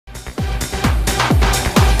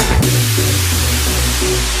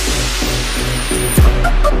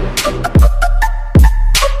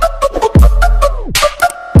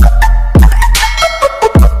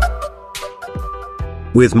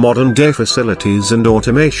With modern-day facilities and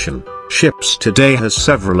automation, ships today has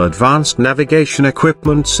several advanced navigation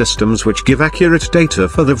equipment systems which give accurate data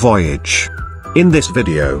for the voyage. In this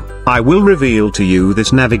video, I will reveal to you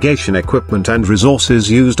this navigation equipment and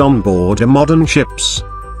resources used on board a modern ships.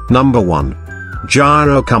 Number 1.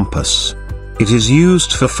 Gyro Compass. It is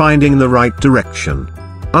used for finding the right direction.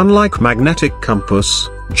 Unlike magnetic compass,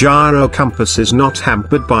 gyro compass is not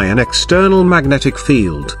hampered by an external magnetic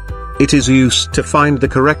field. It is used to find the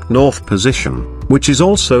correct north position, which is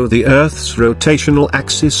also the Earth's rotational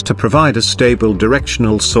axis to provide a stable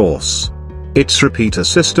directional source. Its repeater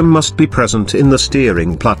system must be present in the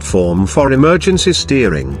steering platform for emergency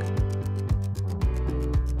steering.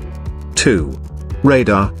 2.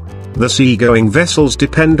 Radar. The seagoing vessels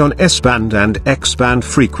depend on S-band and X-band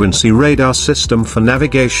frequency radar system for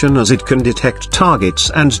navigation, as it can detect targets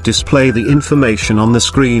and display the information on the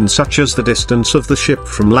screen, such as the distance of the ship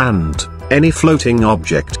from land, any floating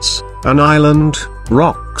objects, an island,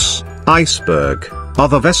 rocks, iceberg,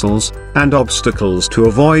 other vessels, and obstacles to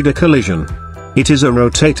avoid a collision. It is a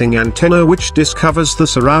rotating antenna which discovers the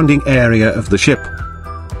surrounding area of the ship.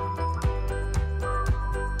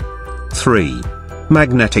 3.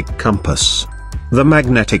 Magnetic compass. The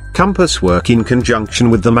magnetic compass works in conjunction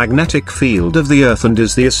with the magnetic field of the Earth and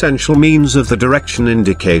is the essential means of the direction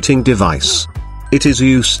indicating device. It is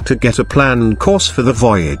used to get a planned course for the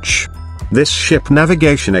voyage. This ship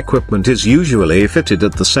navigation equipment is usually fitted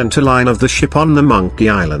at the center line of the ship on the Monkey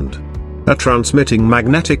Island. A transmitting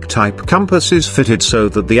magnetic type compass is fitted so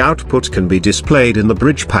that the output can be displayed in the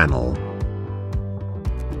bridge panel.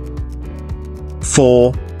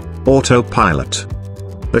 4. Autopilot.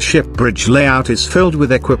 The ship bridge layout is filled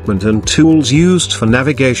with equipment and tools used for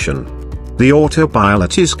navigation. The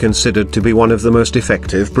autopilot is considered to be one of the most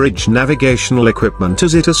effective bridge navigational equipment,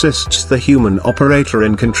 as it assists the human operator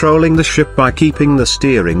in controlling the ship by keeping the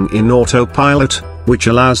steering in autopilot, which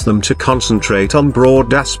allows them to concentrate on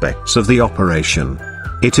broad aspects of the operation.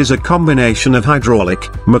 It is a combination of hydraulic,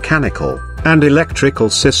 mechanical, and electrical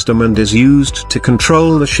system and is used to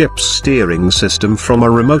control the ship's steering system from a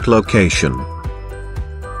remote location.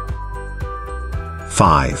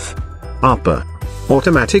 5. ARPA.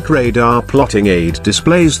 Automatic radar plotting aid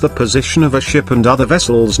displays the position of a ship and other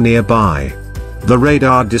vessels nearby. The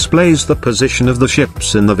radar displays the position of the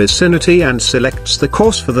ships in the vicinity and selects the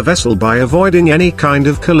course for the vessel by avoiding any kind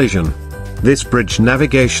of collision. This bridge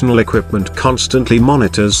navigational equipment constantly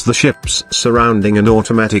monitors the ships surrounding and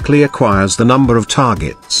automatically acquires the number of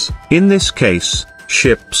targets, in this case,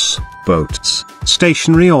 ships, boats,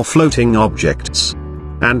 stationary or floating objects,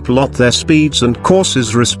 and plot their speeds and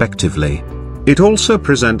courses respectively. It also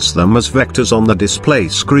presents them as vectors on the display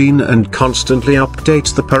screen and constantly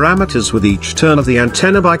updates the parameters with each turn of the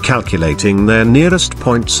antenna by calculating their nearest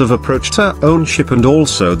points of approach to their own ship and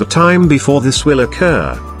also the time before this will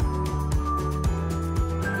occur.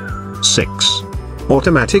 6.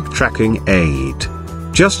 Automatic tracking aid.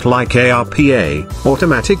 Just like ARPA,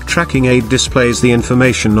 automatic tracking aid displays the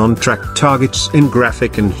information on tracked targets in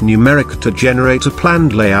graphic and numeric to generate a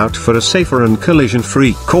planned layout for a safer and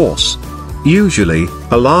collision-free course. Usually,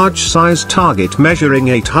 a large-size target measuring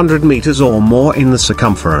 800 meters or more in the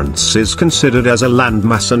circumference is considered as a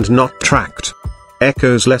landmass and not tracked.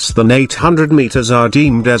 Echoes less than 800 meters are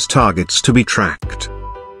deemed as targets to be tracked.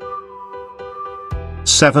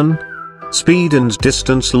 7. Speed and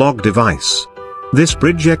distance log device. This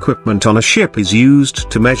bridge equipment on a ship is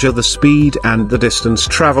used to measure the speed and the distance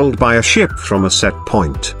traveled by a ship from a set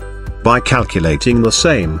point. By calculating the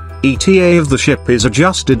same, ETA of the ship is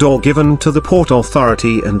adjusted or given to the port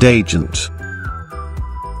authority and agent.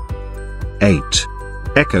 8.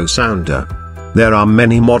 Echo sounder. There are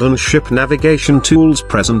many modern ship navigation tools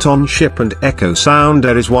present on ship, and echo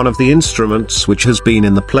sounder is one of the instruments which has been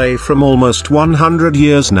in the play from almost 100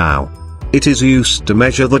 years now. It is used to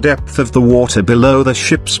measure the depth of the water below the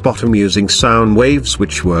ship's bottom using sound waves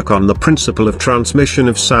which work on the principle of transmission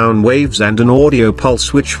of sound waves and an audio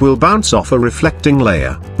pulse which will bounce off a reflecting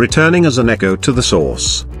layer, returning as an echo to the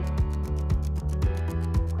source.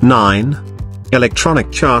 9. Electronic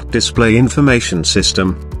Chart Display Information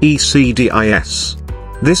System, ECDIS.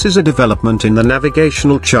 This is a development in the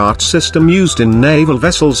navigational chart system used in naval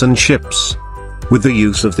vessels and ships. With the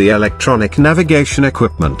use of the electronic navigation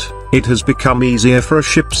equipment, it has become easier for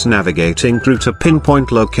ships navigating through to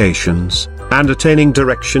pinpoint locations, and attaining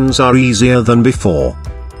directions are easier than before.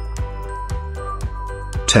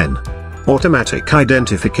 10. Automatic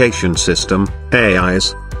Identification System,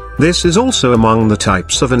 AIS. This is also among the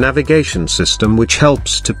types of a navigation system which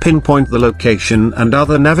helps to pinpoint the location and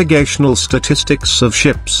other navigational statistics of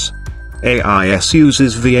ships. AIS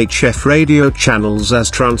uses VHF radio channels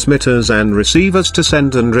as transmitters and receivers to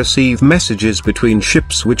send and receive messages between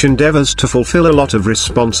ships, which endeavors to fulfill a lot of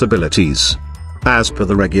responsibilities. As per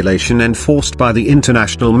the regulation enforced by the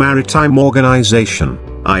International Maritime Organization,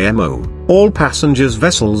 IMO, all passengers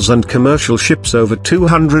vessels and commercial ships over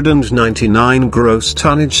 299 gross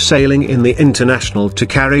tonnage sailing in the international to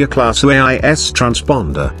carry a Class AIS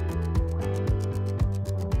transponder.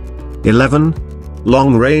 11.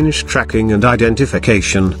 Long-Range Tracking and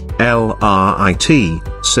Identification,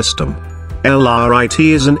 LRIT, System. LRIT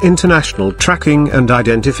is an international tracking and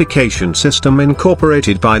identification system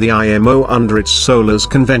incorporated by the IMO under its SOLAS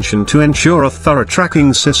Convention to ensure a thorough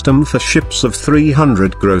tracking system for ships of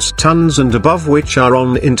 300 gross tons and above which are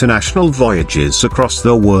on international voyages across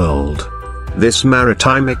the world. This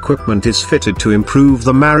maritime equipment is fitted to improve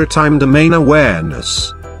the maritime domain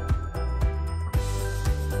awareness.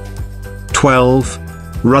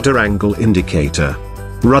 12. Rudder Angle Indicator.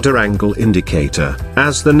 Rudder Angle Indicator,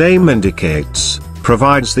 as the name indicates,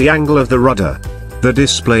 provides the angle of the rudder. The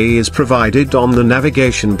display is provided on the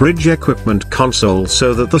navigation bridge equipment console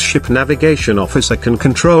so that the ship navigation officer can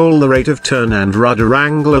control the rate of turn and rudder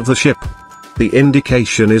angle of the ship. The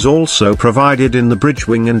indication is also provided in the bridge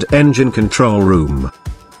wing and engine control room.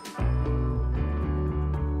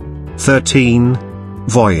 13.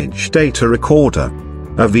 Voyage Data Recorder.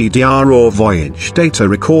 A VDR or Voyage Data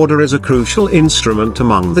Recorder is a crucial instrument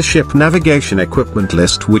among the ship navigation equipment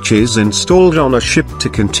list which is installed on a ship to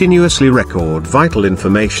continuously record vital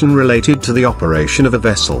information related to the operation of a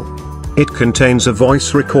vessel. It contains a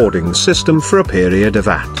voice recording system for a period of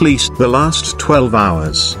at least the last 12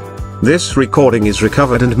 hours. This recording is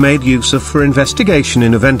recovered and made use of for investigation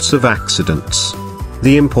in events of accidents.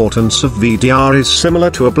 The importance of VDR is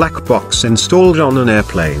similar to a black box installed on an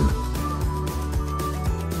airplane.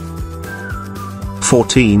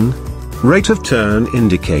 14. Rate of Turn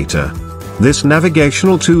Indicator. This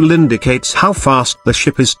navigational tool indicates how fast the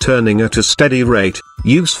ship is turning at a steady rate,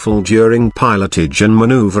 useful during pilotage and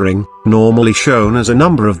maneuvering, normally shown as a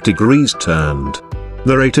number of degrees turned.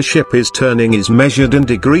 The rate a ship is turning is measured in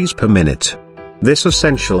degrees per minute. This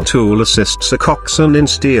essential tool assists a coxswain in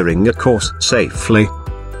steering a course safely.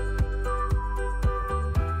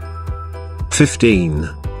 15.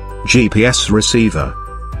 GPS Receiver.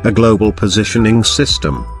 A Global Positioning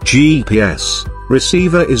System (GPS)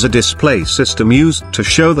 receiver is a display system used to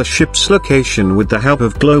show the ship's location with the help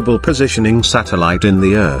of global positioning satellite in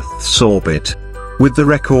the Earth's orbit. With the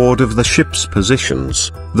record of the ship's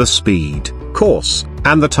positions, the speed, course,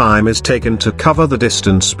 and the time is taken to cover the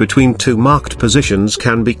distance between two marked positions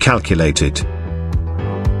can be calculated.